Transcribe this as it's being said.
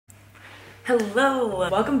Hello,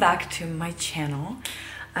 welcome back to my channel.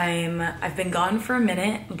 I've been gone for a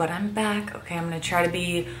minute, but I'm back. Okay, I'm gonna try to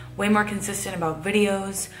be way more consistent about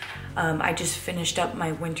videos. I just finished up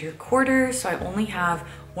my winter quarter, so I only have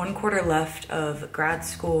one quarter left of grad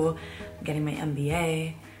school. I'm getting my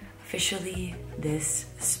MBA officially this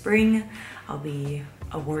spring. I'll be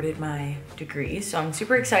awarded my degree, so I'm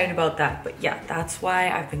super excited about that. But yeah, that's why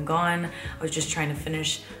I've been gone. I was just trying to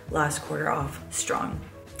finish last quarter off strong.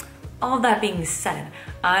 All that being said,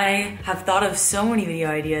 I have thought of so many video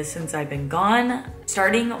ideas since I've been gone,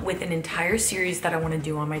 starting with an entire series that I want to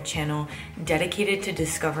do on my channel dedicated to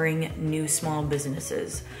discovering new small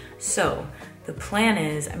businesses. So the plan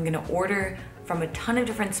is I'm going to order from a ton of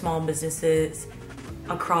different small businesses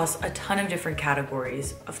across a ton of different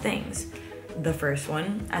categories of things. The first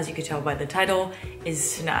one, as you could tell by the title, is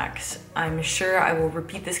snacks. I'm sure I will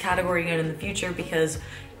repeat this category again in the future because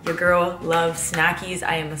your girl loves snackies.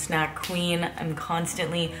 I am a snack queen. I'm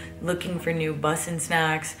constantly looking for new bussin'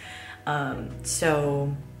 snacks.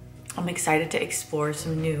 So I'm excited to explore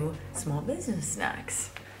some new small business snacks.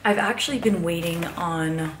 I've actually been waiting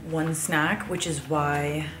on one snack, which is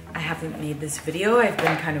why I haven't made this video. I've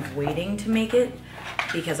been kind of waiting to make it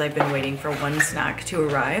because I've been waiting for one snack to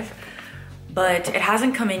arrive. But it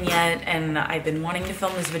hasn't come in yet, and I've been wanting to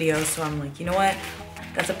film this video, so I'm like, you know what?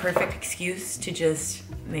 That's a perfect excuse to just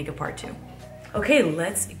make a part 2. Okay,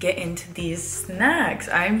 let's get into these snacks.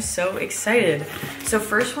 I'm so excited. So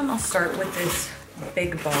first one, I'll start with this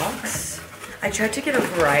big box. I tried to get a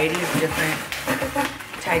variety of different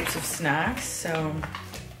types of snacks, so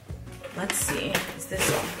let's see. Is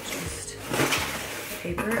this all just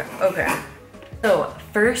paper? Okay. So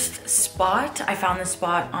first spot, I found this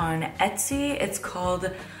spot on Etsy. It's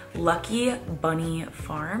called Lucky Bunny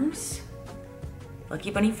Farms. Lucky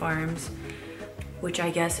Bunny Farms, which I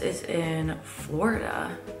guess is in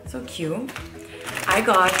Florida. So cute. I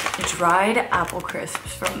got dried apple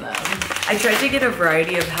crisps from them. I tried to get a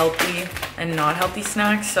variety of healthy and not healthy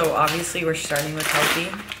snacks, so obviously we're starting with healthy.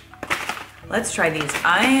 Let's try these.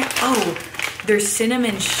 They're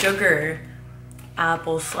cinnamon sugar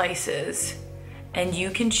apple slices. And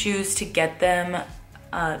you can choose to get them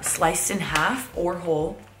sliced in half or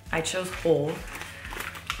whole. I chose whole.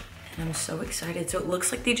 And I'm so excited. So it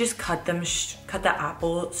looks like they just cut the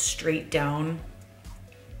apple straight down.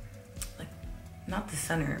 Like, not the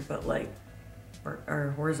center, but like,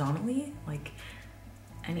 or horizontally. Like,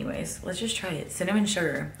 anyways, let's just try it. Cinnamon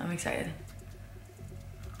sugar, I'm excited.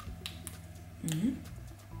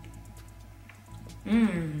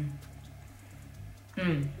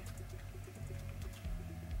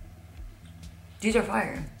 These are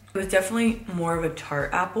fire. It was definitely more of a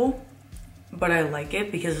tart apple, but I like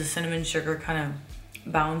it because the cinnamon sugar kind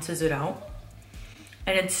of balances it out.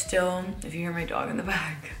 And it's still, if you hear my dog in the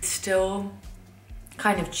back, it's still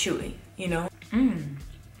kind of chewy, you know? And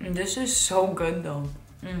this is so good though.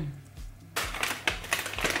 You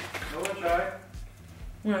wanna try?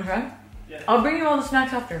 You wanna try? Yeah. I'll bring you all the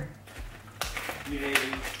snacks after. You hate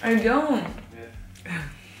it. I don't. Yeah.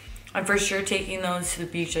 I'm for sure taking those to the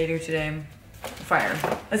beach later today. Fire.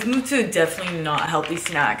 Let's move to a definitely not healthy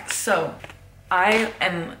snack. So I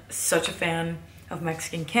am such a fan of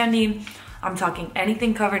Mexican candy. I'm talking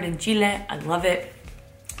anything covered in chile. I love it.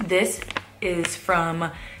 This is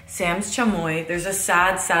from Sam's Chamoy. There's a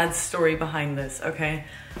sad story behind this, okay?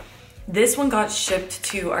 This one got shipped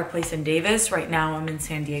to our place in Davis. Right now I'm in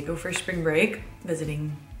San Diego for spring break,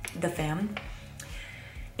 visiting the fam.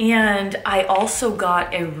 And I also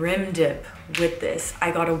got a rim dip with this. I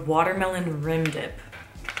got a watermelon rim dip.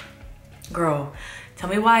 Girl, tell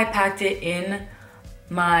me why I packed it in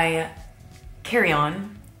my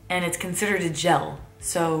carry-on and it's considered a gel,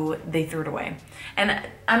 so they threw it away. And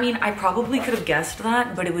I mean, I probably could have guessed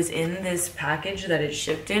that, but it was in this package that it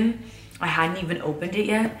shipped in. I hadn't even opened it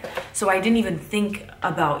yet, so I didn't even think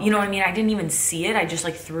about, you know what I mean? I didn't even see it. I just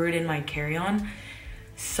like threw it in my carry-on.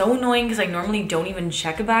 So annoying because I normally don't even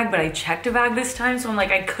check a bag, but I checked a bag this time, so I'm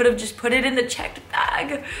like, I could have just put it in the checked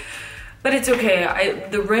bag. But it's okay.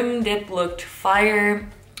 The rim dip looked fire.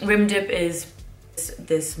 Rim dip is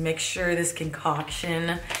this mixture, this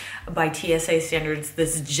concoction by TSA standards,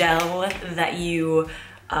 this gel that you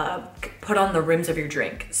put on the rims of your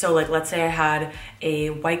drink. So like, let's say I had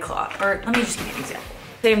a White Claw, or let me just give you an example.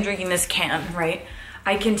 Say I'm drinking this can, right?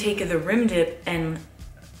 I can take the rim dip and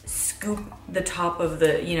scoop the top of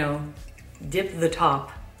the, you know, dip the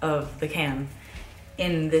top of the can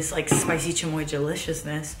in this like spicy chamoy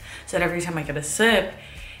deliciousness, so that every time I get a sip,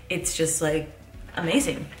 it's just like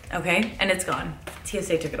amazing, okay? And it's gone.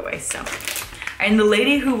 TSA took it away, so. And the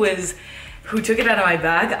lady who was who took it out of my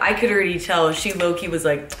bag, I could already tell she low-key was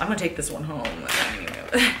like, I'm gonna take this one home.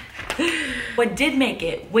 What did make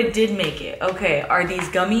it, okay, are these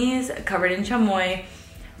gummies covered in chamoy.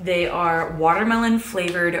 They are watermelon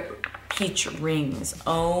flavored peach rings.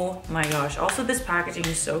 Oh my gosh. Also, this packaging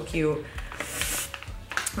is so cute.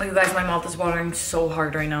 Look, you guys, my mouth is watering so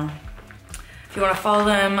hard right now. If you want to follow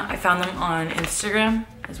them, I found them on Instagram,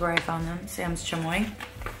 is where I found them. Sam's Chamoy.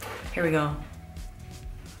 Here we go.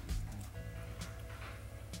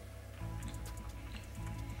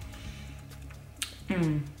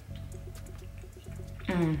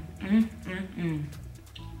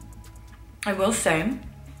 I will say,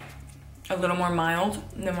 a little more mild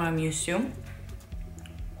than what I'm used to.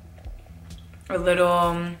 A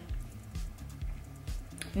little,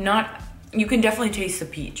 not, you can definitely taste the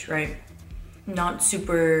peach, right? Not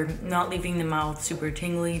super, not leaving the mouth super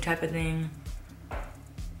tingly type of thing.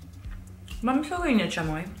 But I'm still getting a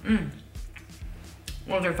chamoy.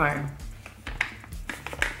 Well, they're fire.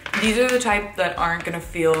 These are the type that aren't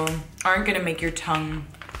gonna make your tongue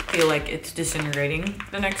feel like it's disintegrating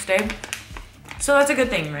the next day. So that's a good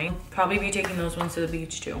thing, right? Probably be taking those ones to the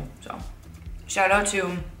beach too. So shout out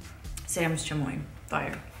to Sam's Chamoy,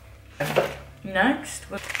 fire. Next,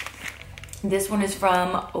 this one is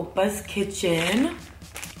from Opa's Kitchen.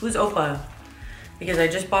 Who's Opa? Because I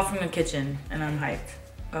just bought from the kitchen and I'm hyped.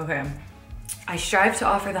 Okay. I strive to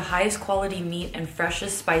offer the highest quality meat and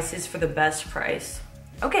freshest spices for the best price.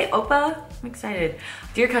 Okay, Opa, I'm excited.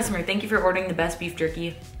 Dear customer, thank you for ordering the best beef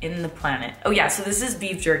jerky in the planet. Oh yeah, so this is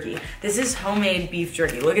beef jerky. This is homemade beef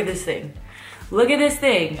jerky. Look at this thing. Look at this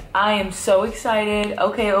thing. I am so excited.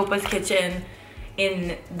 Okay, Opa's Kitchen.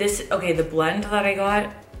 In this, okay, the blend that I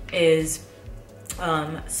got is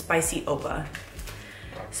spicy Opa.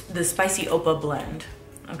 The spicy Opa blend.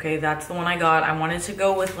 Okay, that's the one I got. I wanted to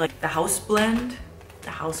go with like the house blend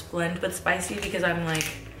but spicy, because I'm like,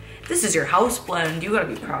 this is your house blend, you gotta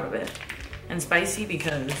be proud of it. And spicy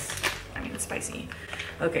because, I mean, it's spicy.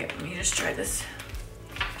 Okay, let me just try this.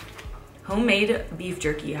 Homemade beef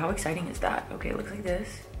jerky, how exciting is that? Okay, it looks like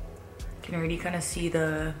this. You can already kind of see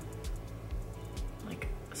the, like,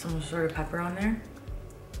 some sort of pepper on there.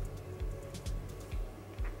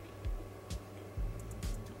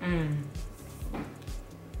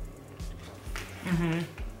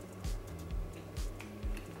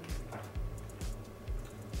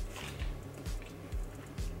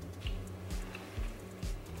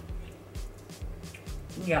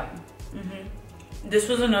 Yeah. This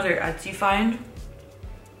was another Etsy find.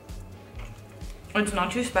 It's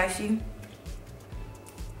not too spicy,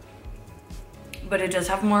 but it does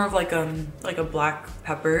have more of like a black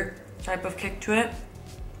pepper type of kick to it.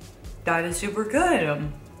 That is super good.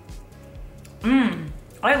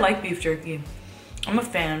 I like beef jerky. I'm a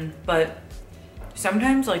fan, but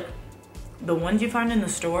sometimes like the ones you find in the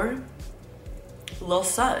store, a little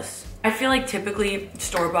sus. I feel like typically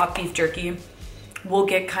store-bought beef jerky will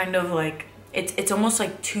get kind of like, it's almost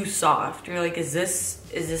like too soft. You're like, this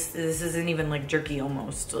isn't even like jerky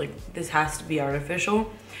almost. Like, this has to be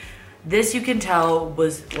artificial. This, you can tell,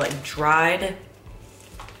 was like dried.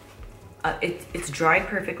 It's dried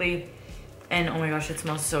perfectly. And oh my gosh, it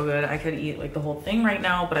smells so good. I could eat like the whole thing right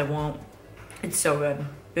now, but I won't. It's so good.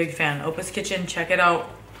 Big fan. Opa's Kitchen, check it out.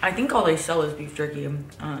 I think all they sell is beef jerky.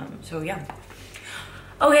 So yeah.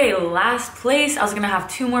 Okay, last place. I was gonna have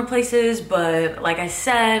 2 more places, but like I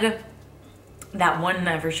said, that one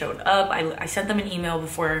never showed up. I sent them an email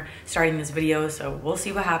before starting this video, so we'll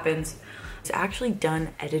see what happens. I was actually done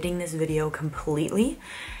editing this video completely,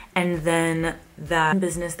 and then that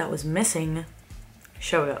business that was missing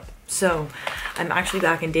showed up. So I'm actually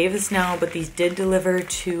back in Davis now, but these did deliver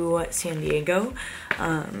to San Diego.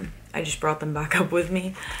 I just brought them back up with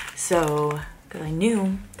me. So, because I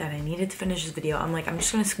knew that I needed to finish this video, I'm like, I'm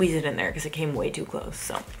just gonna squeeze it in there because it came way too close.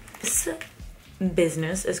 So this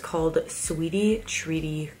business is called Sweety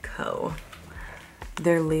Treaty Co.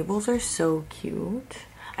 Their labels are so cute.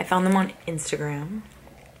 I found them on Instagram.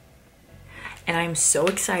 And I'm so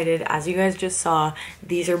excited. As you guys just saw,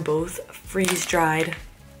 these are both freeze-dried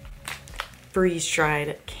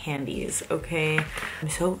candies, okay? I'm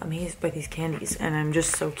so amazed by these candies, and I'm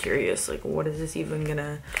just so curious, like, what is this even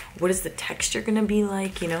gonna, what is the texture gonna be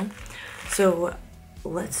like, you know? So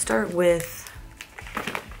let's start with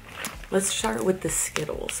the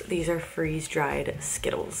Skittles. These are freeze-dried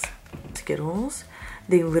Skittles.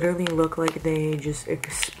 They literally look like they just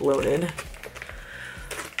exploded.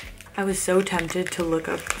 I was so tempted to look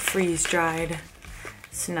up freeze-dried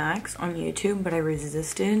snacks on YouTube, but I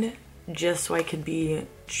resisted just so I could be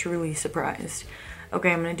truly surprised.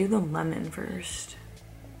 Okay, I'm gonna do the lemon first.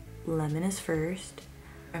 Lemon is first.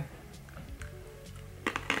 Okay.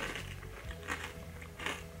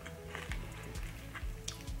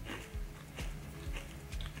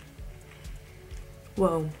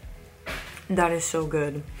 Whoa, that is so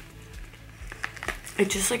good.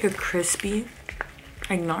 It's just like a crispy,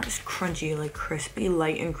 like not just crunchy, like crispy,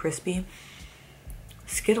 light and crispy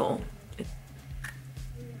Skittle.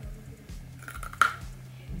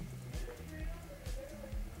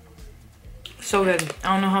 So good.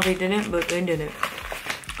 I don't know how they did it, but they did it.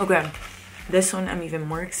 Okay, this one I'm even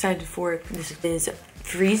more excited for. This is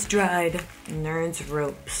freeze-dried Nerds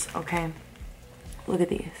ropes, okay? Look at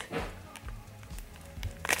these.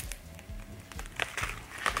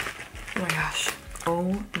 Oh my gosh.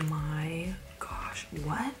 Oh my gosh.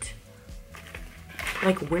 What?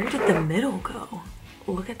 Like, where did the middle go?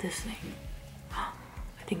 Look at this thing. I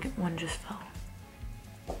think one just fell.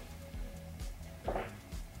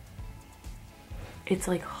 It's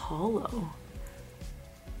like hollow.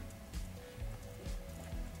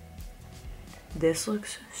 This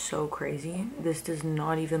looks so crazy. This does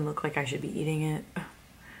not even look like I should be eating it.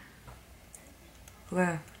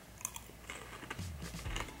 Okay.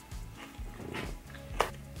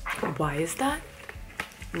 Why is that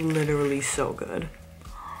literally so good?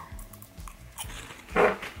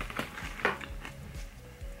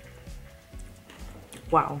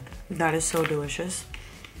 Wow, that is so delicious.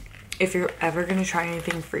 If you're ever gonna try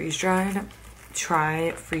anything freeze-dried,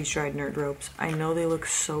 try freeze-dried Nerd ropes. I know they look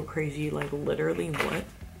so crazy, like literally what?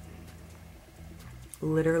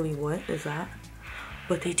 Literally what is that?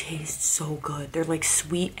 But they taste so good. They're like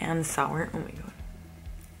sweet and sour. Oh my god.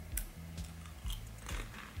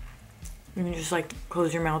 You can just like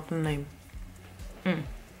close your mouth and they,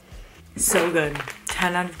 so good.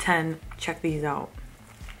 10 out of 10, check these out.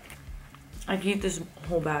 I can eat this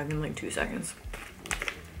whole bag in like 2 seconds.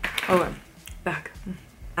 Okay, back.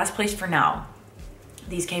 Last place for now.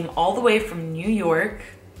 These came all the way from New York,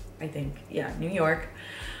 I think. Yeah, New York.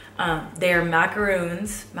 They are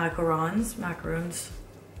macarons,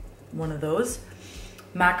 one of those.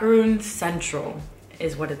 Macaron Centrale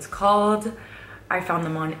is what it's called. I found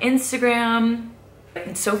them on Instagram.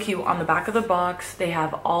 It's so cute. On the back of the box, they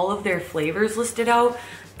have all of their flavors listed out.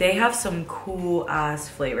 They have some cool ass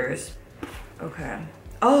flavors. Okay.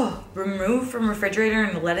 Oh, remove from refrigerator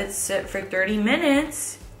and let it sit for 30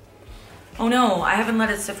 minutes. Oh no, I haven't let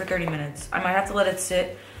it sit for 30 minutes. I might have to let it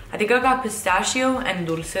sit. I think I got pistachio and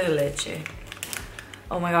dulce de leche.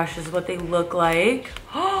 Oh my gosh, this is what they look like.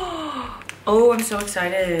 Oh, I'm so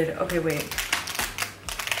excited. Okay, wait.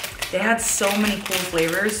 They had so many cool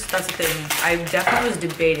flavors. That's the thing. I definitely was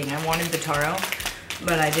debating. I wanted the taro,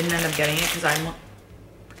 but I didn't end up getting it because I'm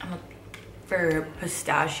for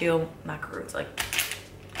pistachio macarons, like,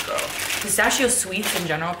 girl. Pistachio sweets in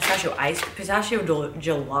general, pistachio ice, pistachio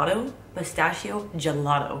gelato, pistachio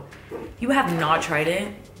gelato. You have not tried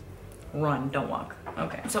it? Run, don't walk.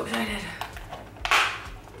 Okay, I'm so excited.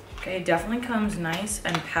 Okay, it definitely comes nice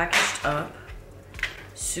and packaged up.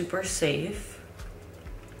 Super safe.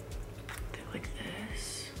 They're like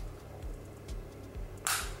this.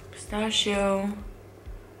 Pistachio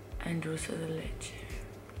and dulce de leche.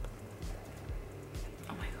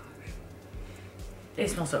 Oh my gosh. They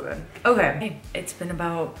smell so good. Okay, it's been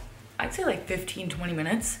about, I'd say like 15-20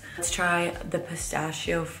 minutes. Let's try the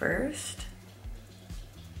pistachio first.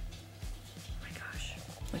 Oh my gosh,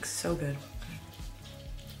 looks so good.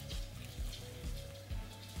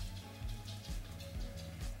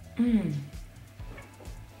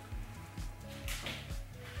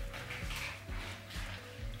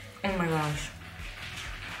 Oh my gosh.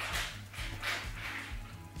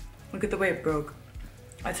 Look at the way it broke.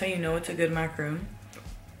 That's how you know it's a good macaron,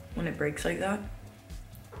 when it breaks like that.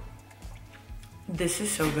 This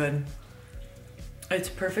is so good. It's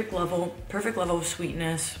perfect level of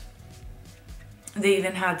sweetness. They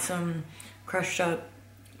even had some crushed up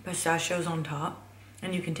pistachios on top,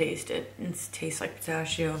 and you can taste it. It tastes like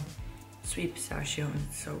pistachio, sweet pistachio, and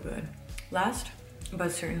it's so good. Last,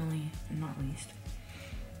 but certainly not least,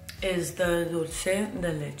 is the dulce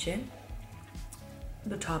de leche.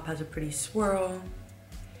 The top has a pretty swirl.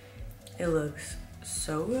 It looks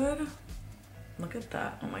so good. Look at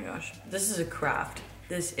that. Oh my gosh. This is a craft.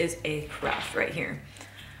 This is a craft right here.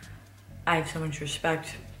 I have so much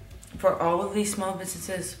respect for all of these small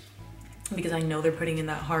businesses because I know they're putting in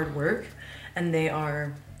that hard work and they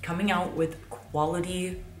are coming out with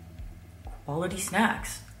quality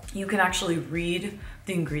snacks. You can actually read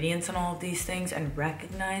the ingredients on all of these things and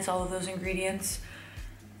recognize all of those ingredients.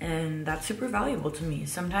 And that's super valuable to me.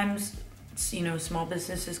 Sometimes, you know, small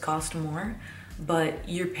businesses cost more, but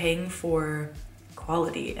you're paying for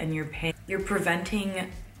quality and you're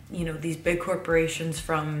preventing, you know, these big corporations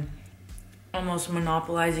from almost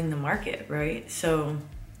monopolizing the market, right? So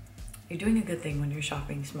you're doing a good thing when you're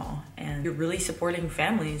shopping small, and you're really supporting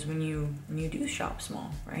families when you do shop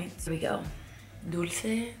small, right? So we go.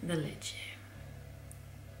 Dulce de leche.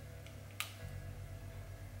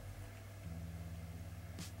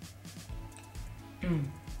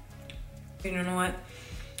 You know what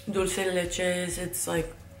dulce de leche is? It's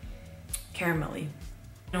like caramelly,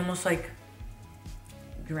 almost like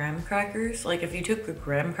graham crackers. Like if you took a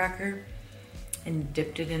graham cracker and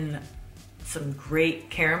dipped it in some great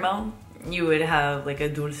caramel, you would have like a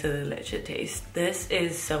dulce de leche taste. This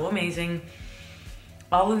is so amazing.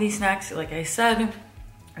 All of these snacks, like I said,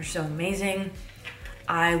 are so amazing.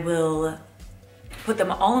 I will put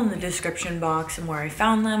them all in the description box and where I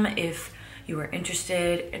found them if you are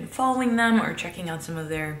interested in following them or checking out some of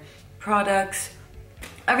their products.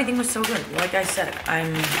 Everything was so good. Like I said,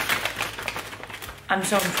 I'm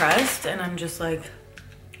so impressed, and I'm just like,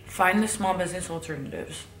 find the small business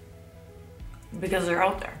alternatives because they're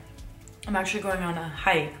out there. I'm actually going on a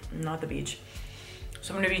hike, not the beach.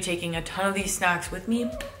 So I'm gonna be taking a ton of these snacks with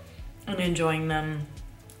me and enjoying them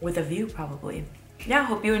with a view probably. Yeah,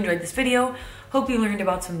 hope you enjoyed this video. Hope you learned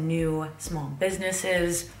about some new small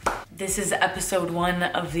businesses. This is episode 1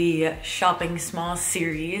 of the Shopping Small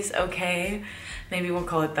series, okay? Maybe we'll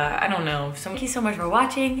call it that, I don't know. So thank you so much for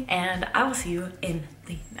watching, and I will see you in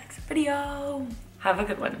the next video. Have a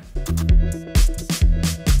good one.